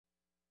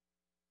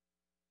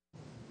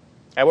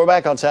And we're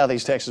back on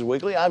Southeast Texas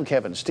Weekly. I'm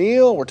Kevin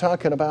Steele. We're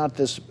talking about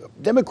this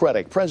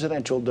Democratic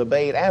presidential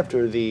debate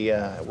after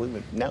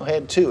we've now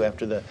had two.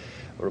 After the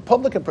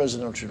Republican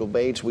presidential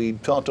debates, we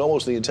talked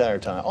almost the entire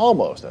time,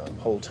 almost the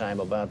whole time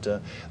about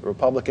the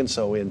Republicans.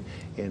 So in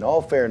all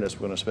fairness,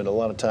 we're going to spend a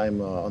lot of time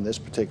on this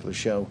particular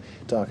show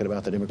talking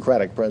about the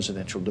Democratic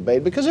presidential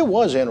debate because it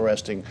was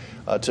interesting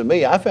to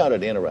me. I found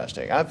it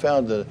interesting. I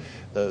found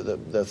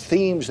the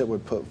themes that were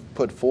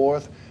put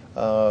forth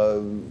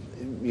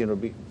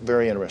be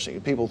very interesting.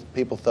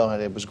 People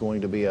thought it was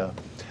going to be a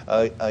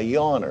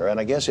yawner, and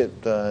I guess it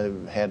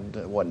had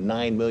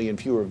 9 million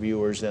fewer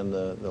viewers than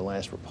the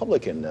last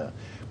Republican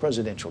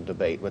presidential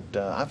debate. But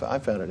I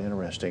found it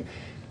interesting.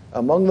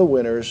 Among the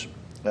winners,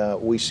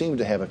 we seem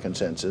to have a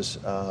consensus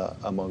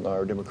among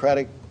our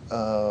Democratic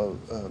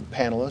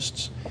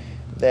panelists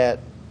that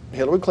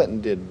Hillary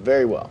Clinton did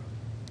very well.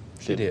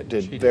 She did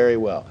very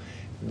well.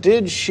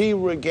 Did she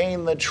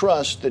regain the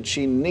trust that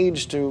she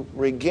needs to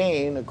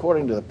regain,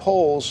 according to the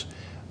polls,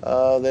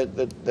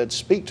 that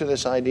speak to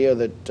this idea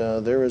that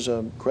there is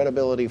a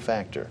credibility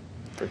factor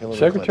for Hillary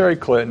Secretary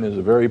Clinton is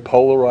a very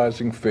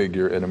polarizing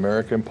figure in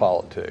American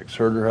politics.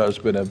 Her and her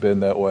husband have been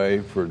that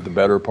way for the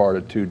better part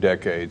of 2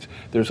 decades.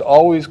 There's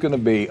always going to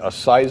be a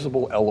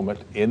sizable element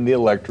in the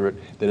electorate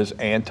that is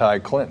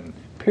anti-Clinton,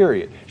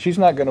 period. She's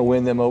not going to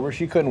win them over.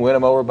 She couldn't win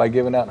them over by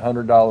giving out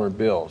 $100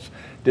 bills.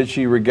 Did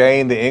she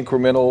regain the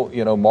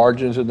incremental,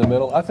 margins in the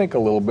middle? I think a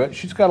little bit.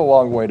 She's got a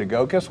long way to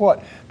go. Guess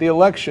what? The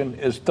election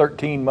is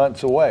 13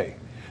 months away.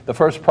 The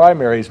first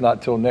primary is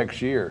not till next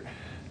year.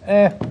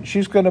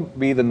 She's going to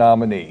be the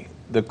nominee.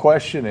 The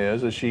question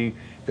is she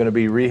going to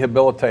be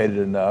rehabilitated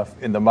enough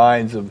in the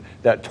minds of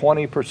that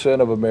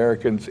 20% of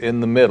Americans in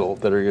the middle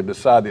that are going to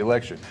decide the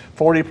election?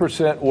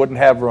 40% wouldn't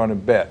have her on a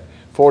bet.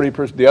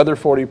 40%, the other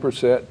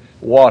 40%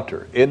 want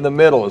her. In the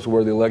middle is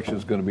where the election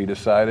is going to be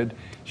decided.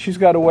 She's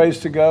got a ways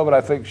to go, but I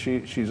think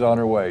she's on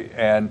her way.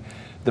 And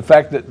the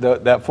fact that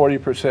that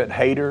 40%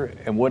 hate her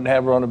and wouldn't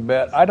have her on a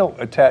bet, I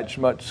don't attach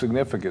much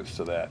significance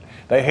to that.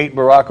 They hate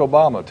Barack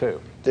Obama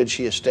too. Did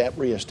she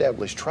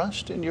reestablish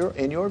trust in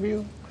your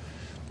view?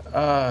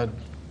 I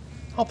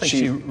don't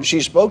think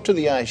she spoke to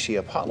the ICE. She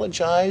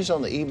apologized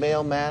on the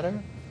email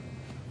matter.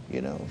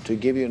 To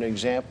give you an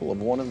example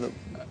of one of the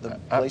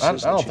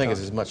places. I don't think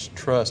it's as much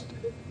trust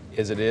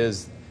as it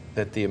is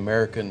that the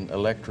American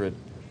electorate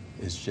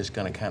is just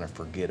going to kind of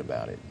forget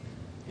about it.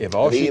 If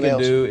all she can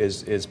do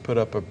is put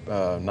up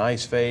a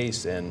nice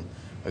face and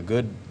a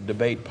good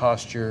debate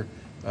posture,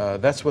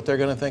 that's what they're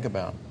going to think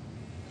about.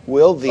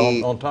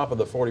 On top of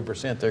the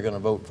 40% they're going to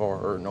vote for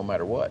her no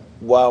matter what.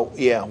 While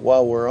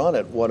we're on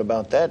it, what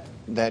about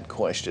that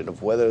question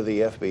of whether the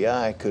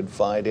FBI could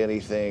find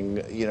anything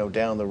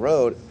down the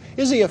road?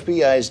 Is the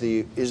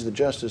FBI, is the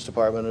Justice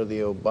Department or the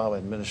Obama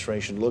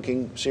administration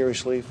looking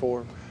seriously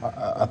for?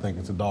 I think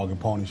it's a dog and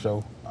pony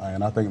show,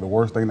 and I think the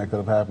worst thing that could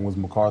have happened was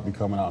McCarthy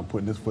coming out and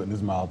putting his foot in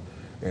his mouth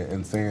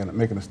and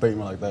making a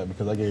statement like that,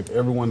 because I gave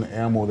everyone the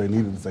ammo they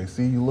needed to say,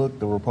 see, look,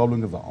 the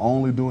Republicans are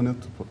only doing this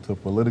to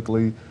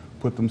politically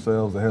put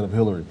themselves ahead of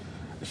Hillary.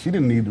 She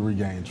didn't need to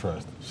regain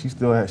trust. She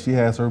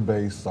has her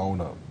base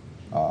sewn up.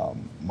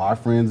 My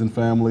friends and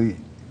family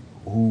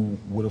who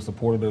would have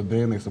supported her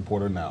then, they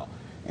support her now.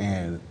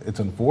 And it's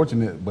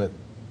unfortunate, but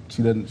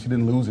she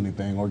didn't lose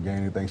anything or gain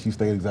anything. She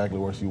stayed exactly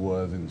where she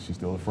was, and she's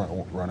still a front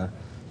runner.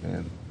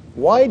 And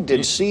why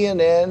did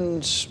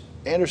CNN's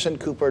Anderson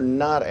Cooper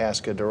not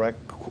ask a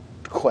direct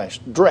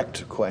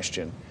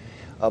question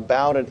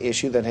about an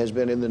issue that has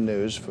been in the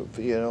news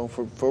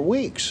for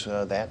weeks?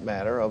 That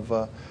matter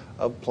of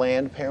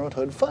Planned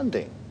Parenthood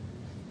funding.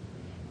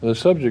 The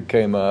subject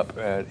came up,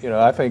 and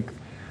I think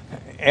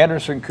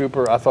Anderson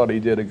Cooper, I thought he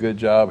did a good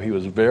job. He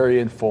was very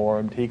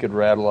informed. He could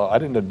rattle off. I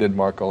didn't know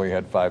Denmark only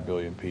had 5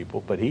 billion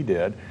people, but he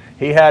did.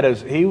 He had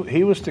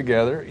he was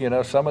together.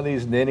 Some of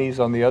these ninnies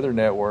on the other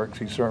networks,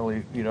 he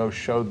certainly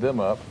showed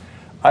them up.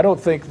 I don't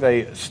think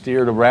they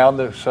steered around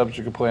the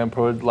subject of Planned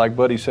Parenthood. Like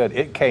Buddy said,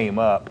 it came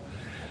up.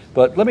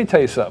 But let me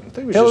tell you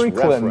something. Hillary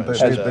Clinton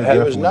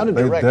it was not a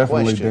direct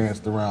question.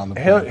 Danced around the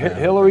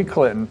Hillary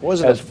Clinton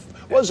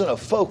wasn't a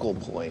focal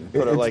point.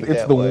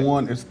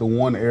 It's the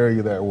one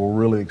area that will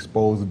really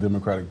expose the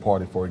Democratic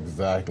Party for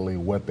exactly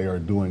what they are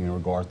doing in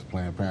regards to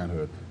Planned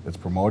Parenthood. It's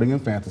promoting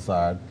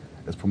infanticide,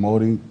 it's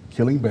promoting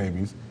killing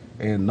babies,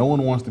 and no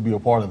one wants to be a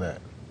part of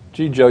that.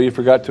 Gee, Joe, you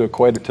forgot to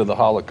equate it to the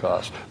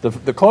Holocaust.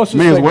 The closest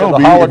May as thing well to the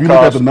be. Holocaust, if you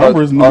look at the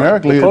numbers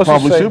numerically, it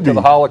probably should be. To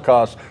the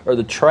Holocaust are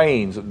the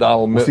trains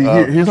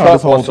that here's how Trump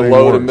this whole wants to thing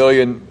load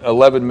works.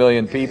 11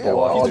 million people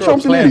on.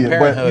 Trump's an idiot,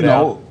 but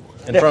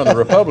in front of the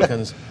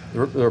Republicans,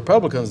 the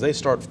Republicans, they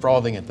start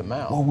frothing at the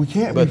mouth. Well, we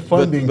can't be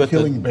funding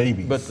killing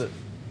babies.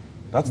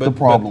 That's the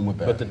problem with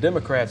that. But the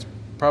Democrats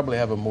probably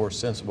have a more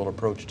sensible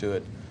approach to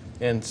it.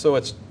 And so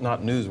it's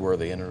not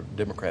newsworthy in a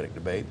Democratic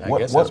debate. I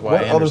guess that's why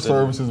What other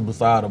services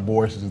beside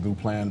abortions do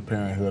Planned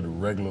Parenthood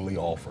regularly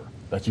offer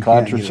that you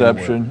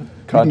contraception?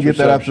 You can get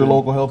that at your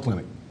local health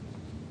clinic.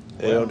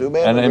 They don't do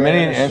and in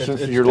many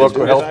instances, your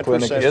local health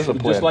clinic is a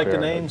Planned just like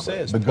Parenthood. the name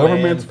says. The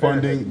government's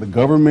funding. The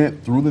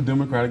government through the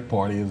Democratic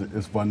Party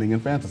is funding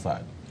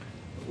infanticide.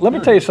 Let me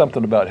tell you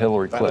something about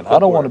Hillary Clinton. I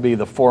don't want to be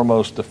the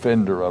foremost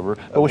defender of her,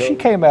 but when she Okay.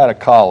 came out of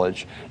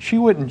college, she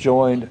went and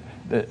joined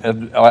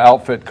an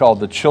outfit called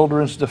the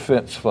Children's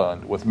Defense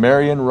Fund with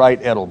Marion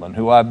Wright Edelman,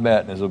 who I've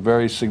met and is a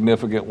very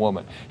significant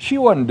woman. She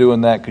wasn't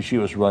doing that because she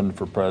was running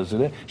for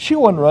president. She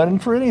wasn't running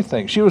for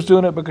anything. She was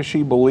doing it because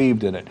she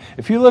believed in it.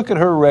 If you look at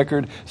her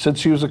record since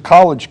she was a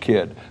college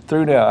kid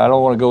through now, I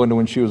don't want to go into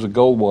when she was a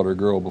Goldwater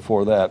girl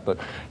before that, but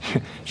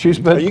she's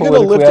been Are you gonna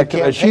politically lift a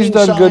active. And she's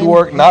campaign done good sign?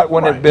 work, not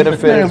when Right. it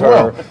benefited as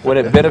well. her, when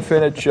it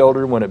benefited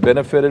children, when it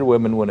benefited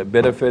women, when it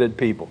benefited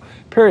people.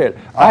 Period.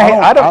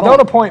 I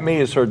Don't appoint me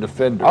as her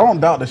defender. I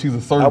don't doubt that she's a I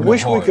servant.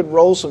 wish at we heart. could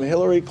roll some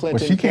Hillary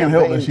Clinton she can't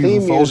help campaign that she's a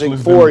theme music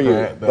socialist for you,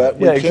 Democrat that- but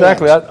we Yeah, can't.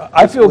 exactly.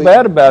 I feel We-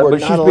 bad about it, we're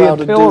but not she's allowed being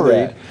to do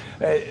pilloried.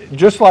 that.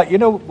 Just like,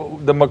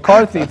 the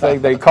McCarthy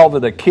thing, they called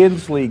it a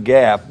Kinsley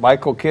gaffe.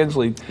 Michael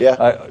Kinsley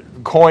Yeah.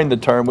 coined the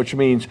term, which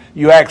means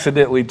you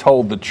accidentally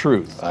told the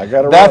truth. I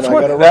gotta That's run, I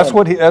what gotta that's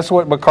run. that's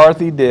what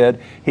McCarthy did.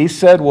 He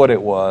said what it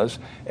was,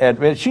 and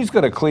man, she's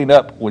going to clean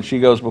up when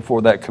she goes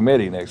before that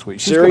committee next week.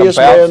 She's going to Serious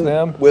bounce men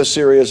them. with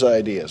serious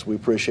ideas. We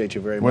appreciate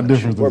you very What much.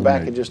 difference does We're it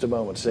back make? in just a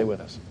moment. Stay with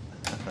us.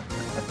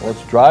 Well,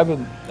 it's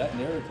driving. That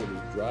narrative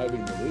is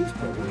driving the news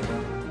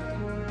coverage.